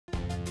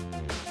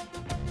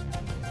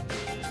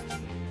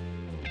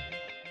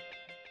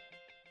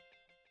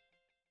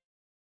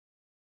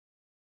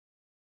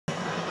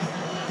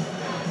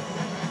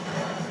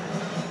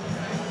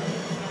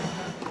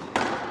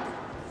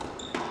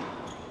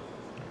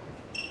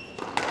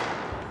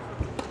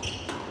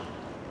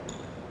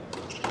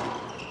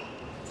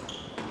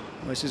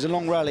This is a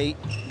long rally,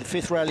 the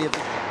 5th rally of the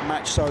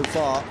match so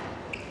far,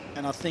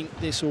 and I think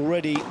this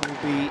already will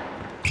be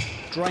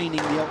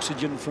draining the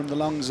oxygen from the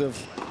lungs of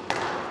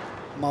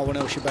Marwan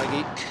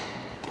Elshorbagy.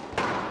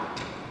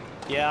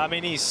 Yeah, I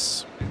mean,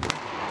 he's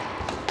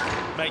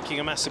making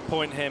a massive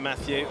point here,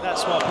 Matthew.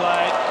 That's well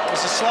played. It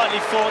was a slightly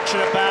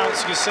fortunate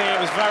bounce. You can see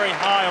it was very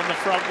high on the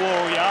front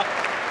wall, yeah.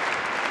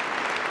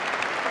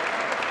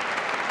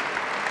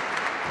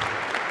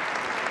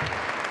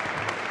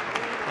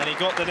 And he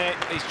got the net.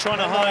 He's trying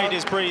to hide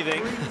his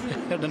breathing.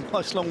 Had a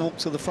nice long walk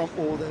to the front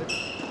wall there.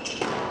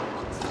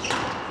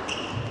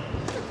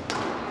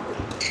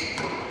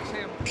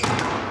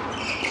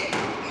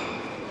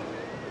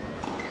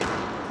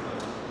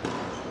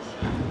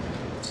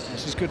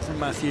 This is good from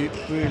Matthew,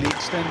 really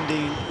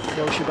extending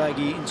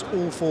Elshorbagy into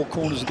all 4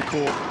 corners of the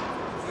court.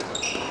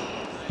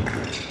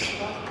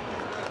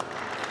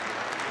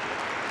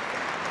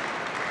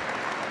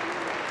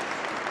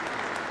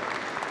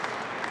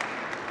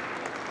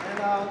 And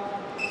out,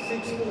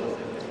 6-4.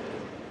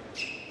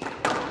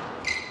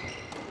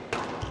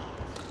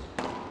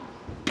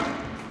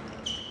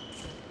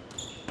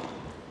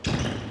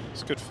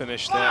 It's a good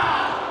finish there.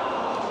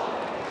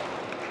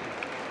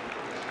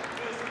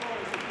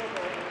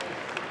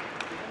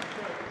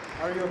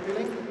 Are you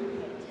appealing?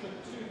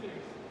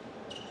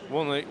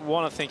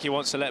 One, I think he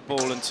wants to let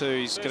ball, and 2,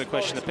 he's going to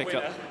question the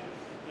pickup.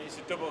 It's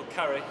a double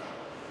carry.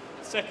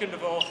 Second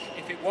of all,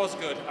 if it was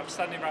good, I'm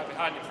standing right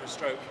behind him for a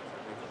stroke.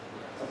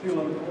 Appeal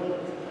on the ball.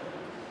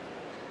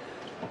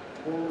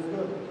 Ball was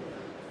good.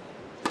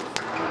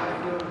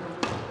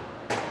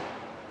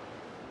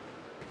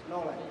 No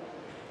leg.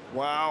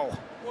 Wow.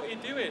 What are you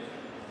doing?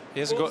 He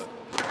hasn't got...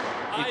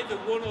 Either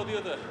one or the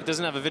other. He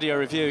doesn't have a video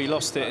review. He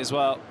lost it as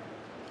well.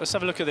 Let's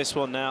have a look at this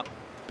one now.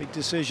 Big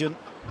decision.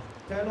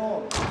 10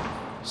 all.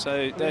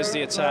 So there's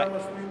the attack. By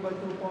 2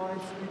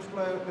 points. Each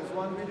player has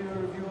 1 video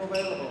review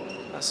available.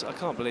 I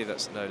can't believe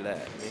that's no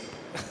let. I mean,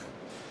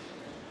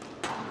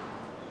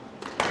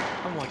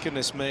 oh my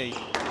goodness me.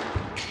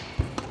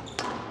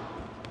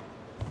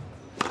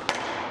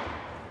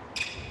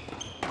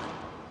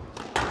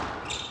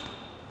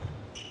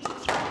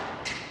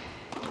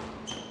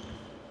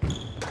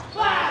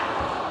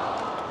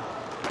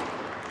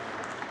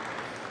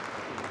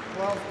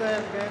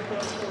 Game to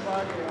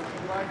Elshorbagy.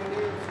 Elshorbagy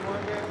leads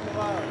 1 game to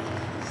love.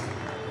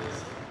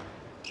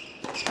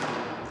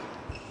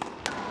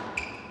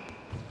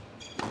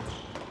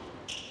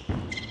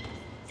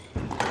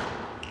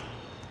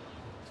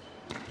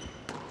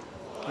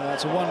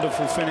 That's a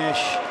wonderful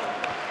finish.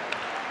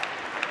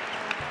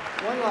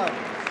 1 love.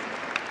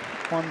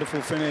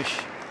 Wonderful finish.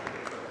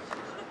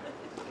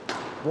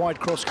 Wide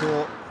cross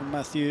court from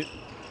Matthew.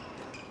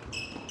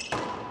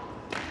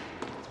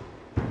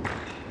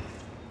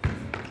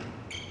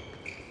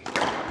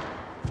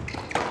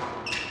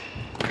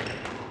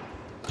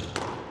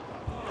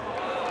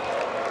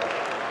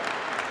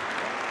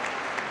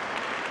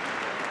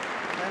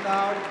 And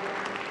out,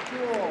 2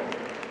 all.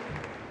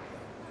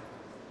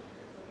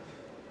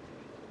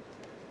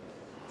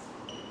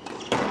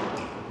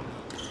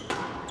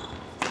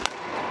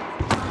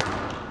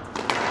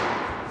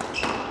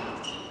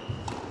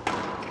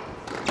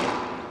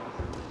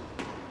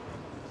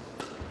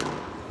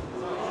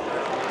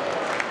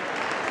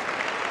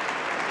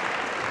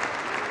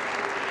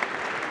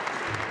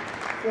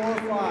 Four,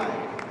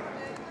 5.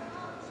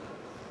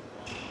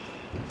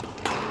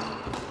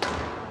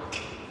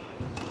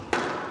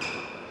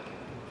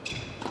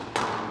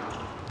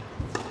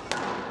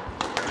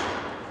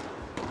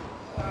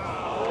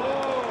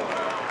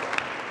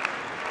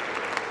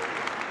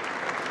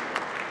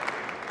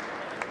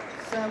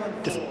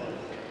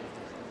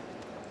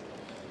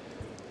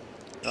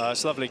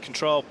 It's lovely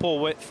control,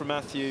 poor width from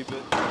Matthew,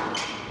 but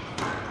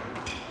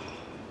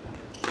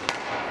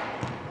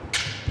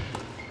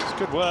it's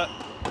good work.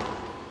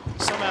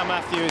 Somehow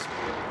Matthew is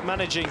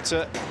managing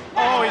to...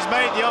 Oh, he's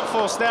made the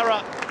unforced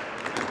error.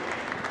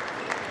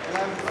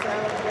 11-7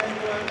 game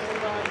to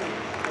Elshorbagy.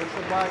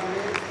 Elshorbagy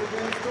leads 2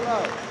 games to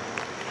love.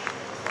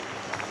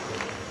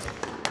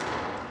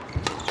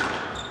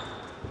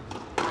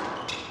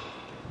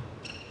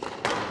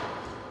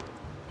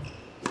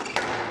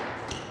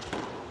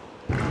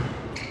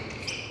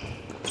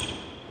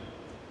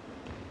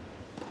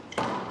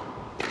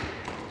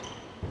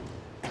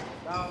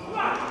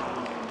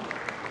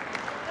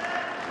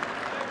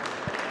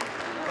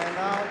 And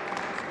out,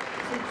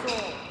 6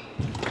 all.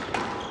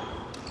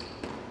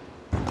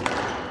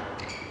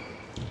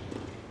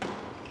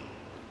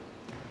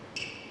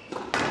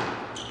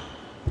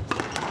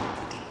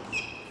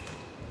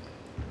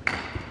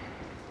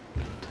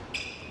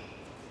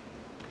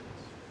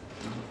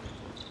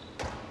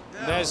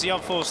 There's the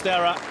unforced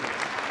error.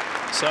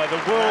 So the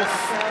Wolf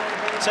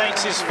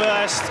takes his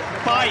first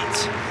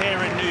bite here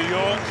in New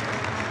York.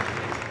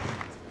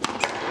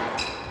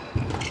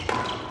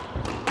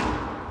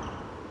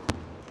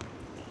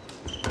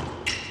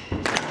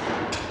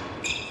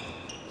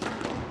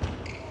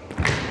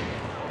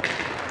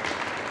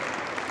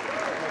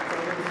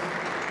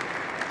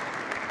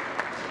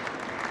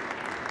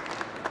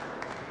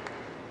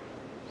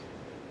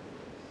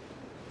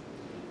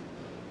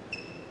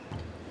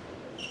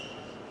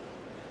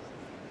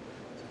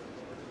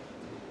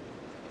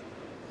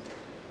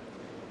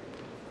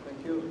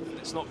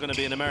 It's not going to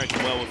be an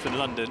American werewolf in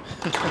London,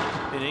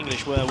 an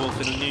English werewolf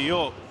in New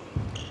York.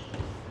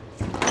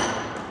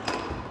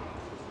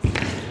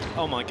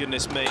 Oh my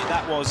goodness me,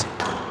 that was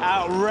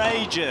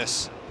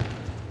outrageous.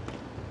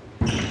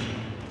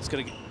 It's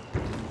going to...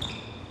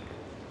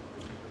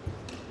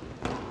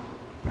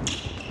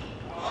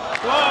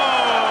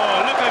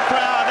 Whoa, look at the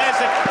crowd, there's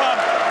the pump.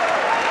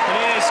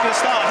 And it's going to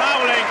start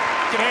howling.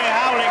 You can hear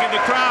howling in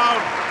the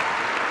crowd.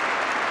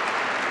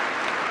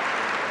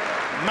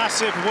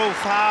 Massive wolf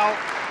howl.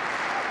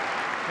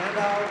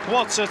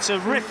 What a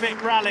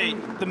terrific rally.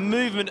 The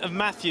movement of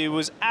Matthew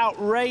was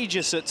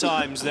outrageous at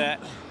times there.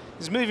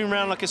 He's moving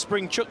around like a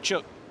spring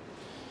chuk-chuk.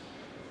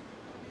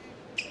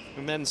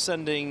 And then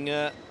sending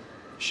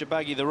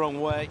Elshorbagy the wrong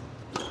way.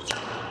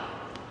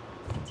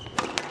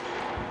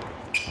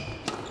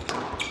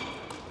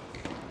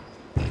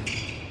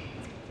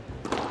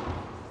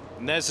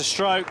 And there's the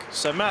stroke,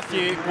 so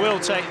Matthew will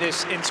take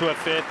this into a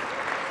fifth.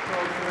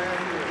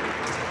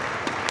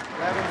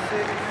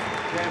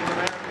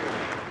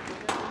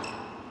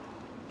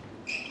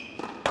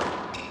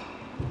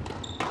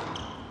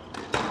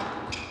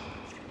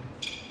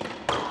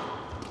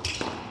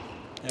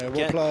 Yeah,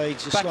 well played.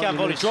 Backhand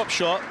volley drop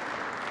shot.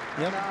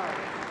 Yep.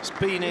 It's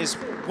been his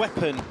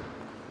weapon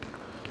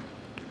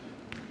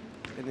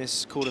in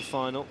this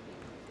quarter-final.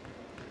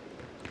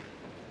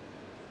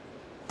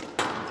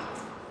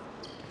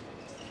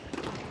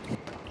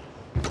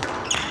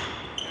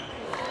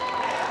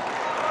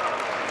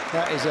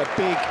 That is a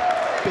big,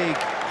 big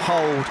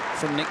hold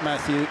from Nick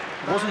Matthew.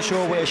 Wasn't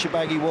sure where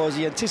Elshorbagy was.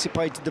 He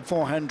anticipated the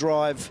forehand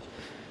drive.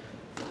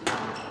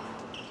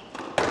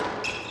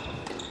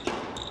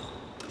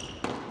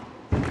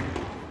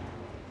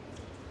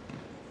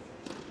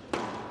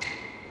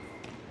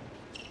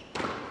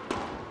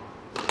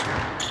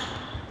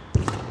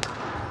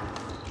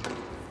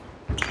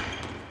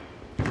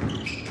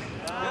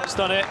 He's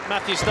done it.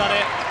 Matthew's done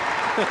it.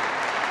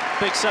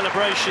 Big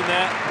celebration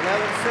there.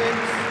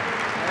 11-6.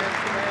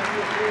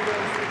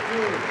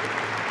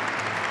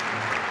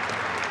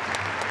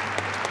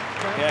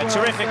 Yeah,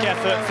 terrific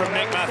effort from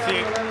Nick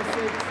Matthew.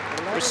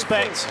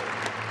 Respect,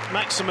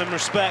 maximum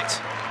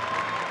respect.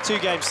 2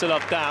 games to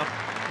love down.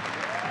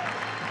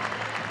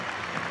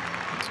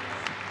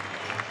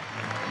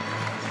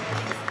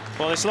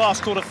 Well, this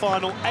last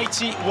quarter-final,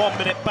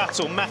 81-minute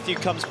battle. Matthew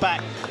comes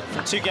back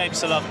from 2 games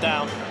to love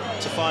down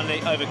to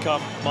finally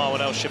overcome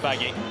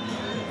Elshorbagy.